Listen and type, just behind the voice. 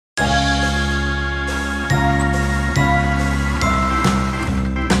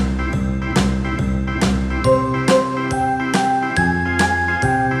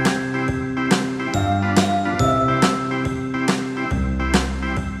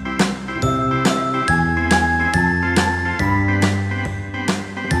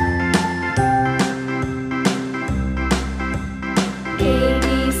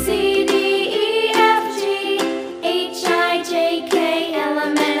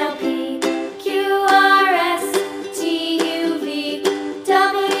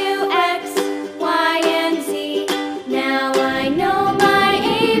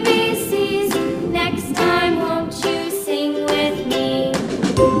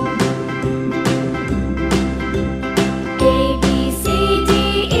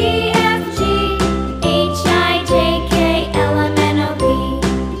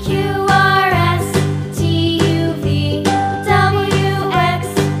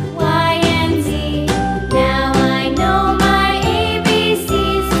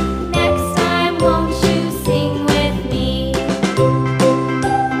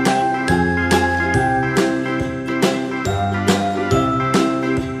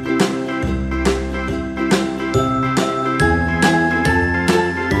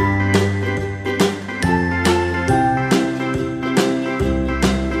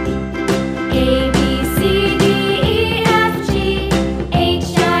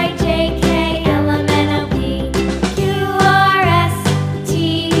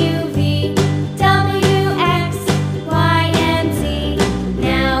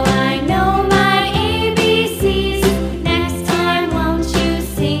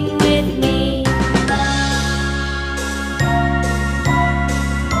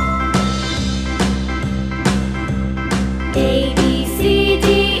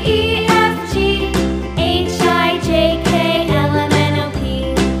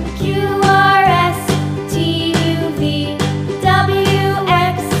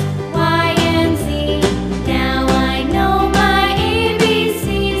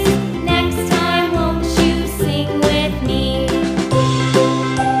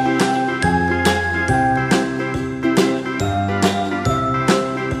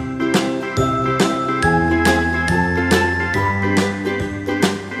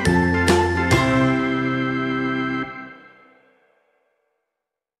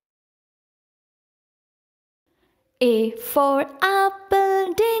A for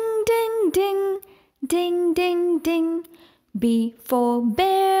apple, ding, ding, ding, ding, ding, ding. B for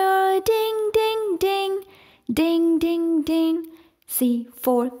bear, ding, ding, ding, ding, ding, ding. C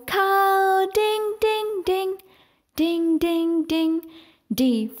for cow, ding, ding, ding, ding, ding, ding.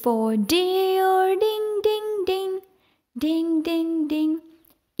 D for deer, ding, ding, ding, ding, ding, ding.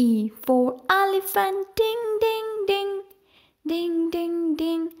 E for elephant, ding, ding, ding, ding, ding,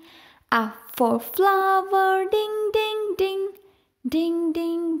 ding. F for flower, ding, ding, ding, ding,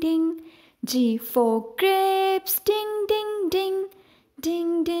 ding, ding. G for grapes, ding, ding, ding,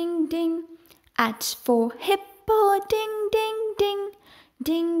 ding, ding, ding. H for hippo, ding, ding, ding,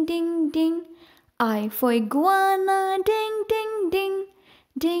 ding, ding, ding. I for iguana, ding, ding, ding,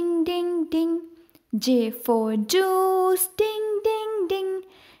 ding, ding, ding. J for juice, ding, ding, ding,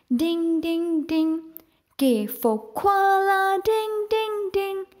 ding, ding, ding. K for koala, ding, ding,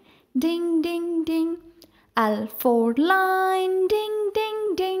 ding, ding, ding, ding. L for lion, ding,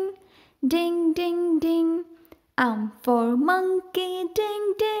 ding, ding, ding, ding, ding. M for monkey,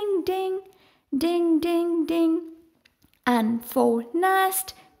 ding, ding, ding, ding, ding, ding. N for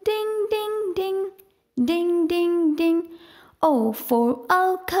nest, ding, ding, ding, ding, ding, ding. O for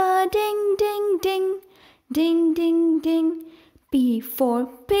orca, ding, ding, ding, ding, ding, ding. P for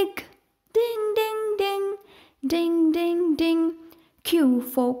pig, ding, ding, ding, ding, ding, ding. Q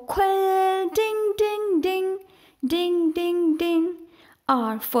for quail, ding, ding, ding, ding, ding, ding.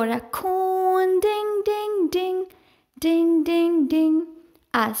 R for raccoon, ding, ding, ding, ding, ding, ding.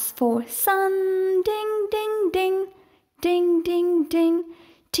 S for sun, ding, ding, ding, ding, ding, ding.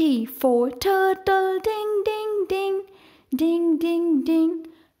 T for turtle, ding, ding, ding, ding, ding, ding.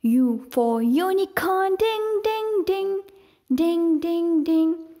 U for unicorn, ding, ding, ding, ding, ding,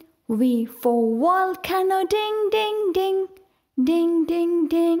 ding. V for volcano, ding, ding, ding, ding, ding,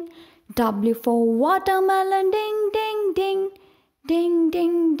 ding. W for watermelon, ding, ding, ding, ding,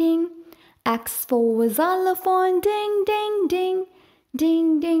 ding, ding. X for xylophone, ding, ding, ding,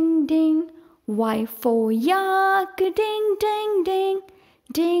 ding, ding, ding. Y for yak, ding, ding, ding,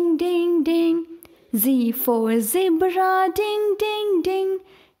 ding, ding, ding. Z for zebra, ding, ding, ding,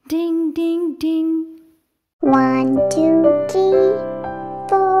 ding, ding, ding. 1, 2, 3,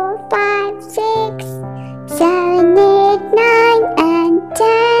 4, 5, 6, 7, 8, 9, and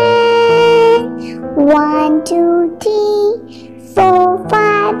 10. 1, 2, 3, 4,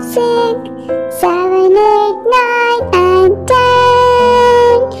 5, 6, 7, 8, 9, and 10.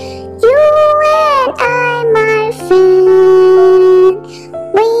 You and I, my friend,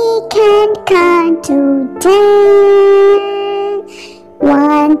 we can count to 10.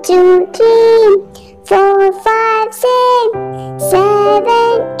 1, 2, 3, 4, 5, 6, 7,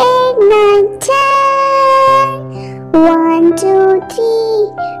 8, 9, 10. 1, 2,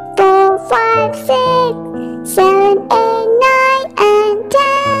 3, 4, 5, 6, 7, 8, 9, and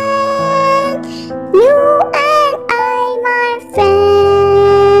 10. You and I, my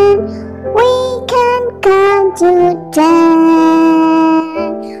friend, we can count to 10.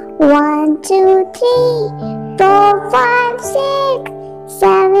 1, 2, 3, 4, 5, 6,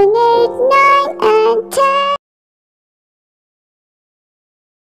 7, 8, 9, and 10.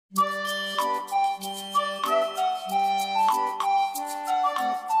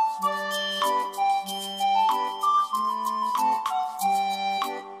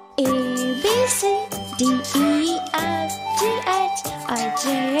 A, B, C, D, E, F, G, H, I, J,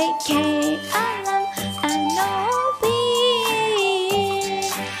 K, L, M, N, O, P,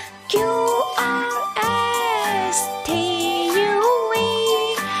 Q, R, S, T, U, V,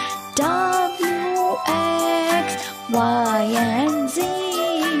 W, X, Y, and Z.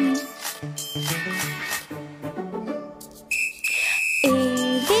 A,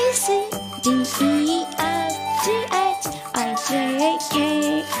 B, C, D, E, F, G, H, I, J, K,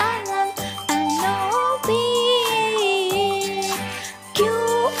 L, M, N, O, P, Q,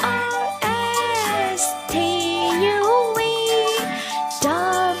 R, S, T, U, V,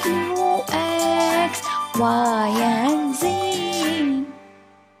 W, X, Y, and Z.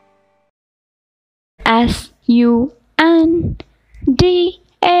 S, U, N, D,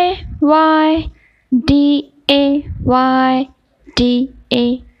 A, Y, D, A, Y, D,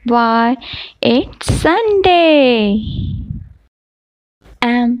 A, Y. It's Sunday.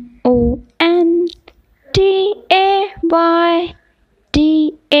 M, O, N, D, A, Y,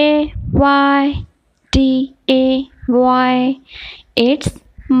 D, A, Y, D, A, Y. It's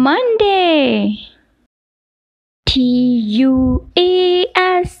Monday. T, U, A,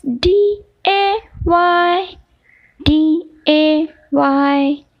 S, D, A, Y, D, A,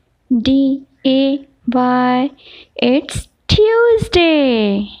 Y, D, A, Y. It's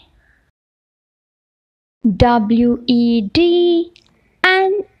Tuesday. WEDNES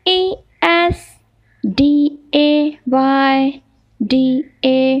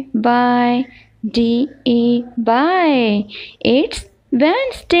DAY. It's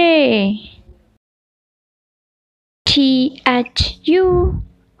Wednesday. THURSDAY.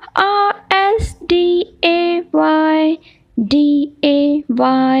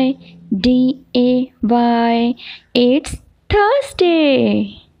 It's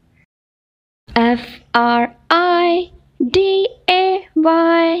Thursday.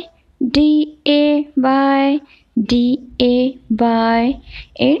 FRIDAY.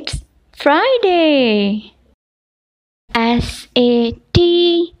 It's Friday.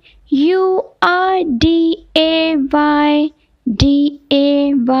 SATURDAY.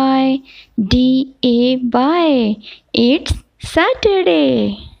 It's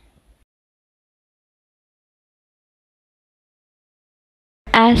Saturday.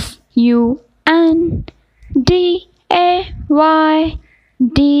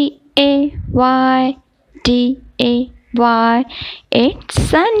 SUNDAY. It's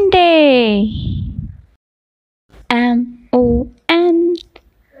Sunday.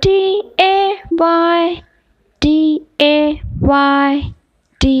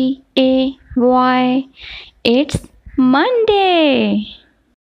 MONDAY. It's Monday.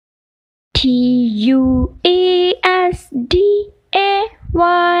 TUSDAY.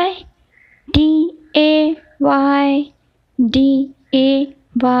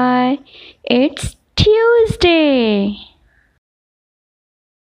 It's Tuesday.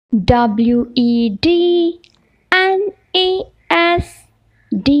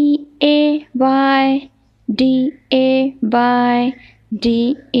 WEDNESDAY.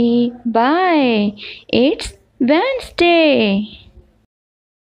 It's Wednesday.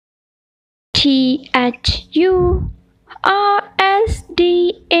 THURSDAY.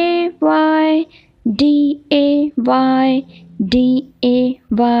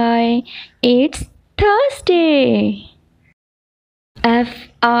 It's Thursday.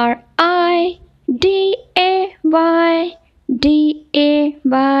 FRIDAY.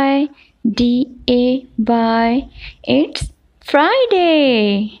 It's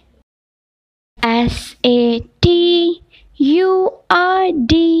Friday. SATURDAY.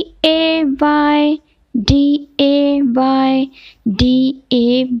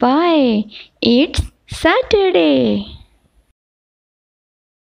 It's Saturday.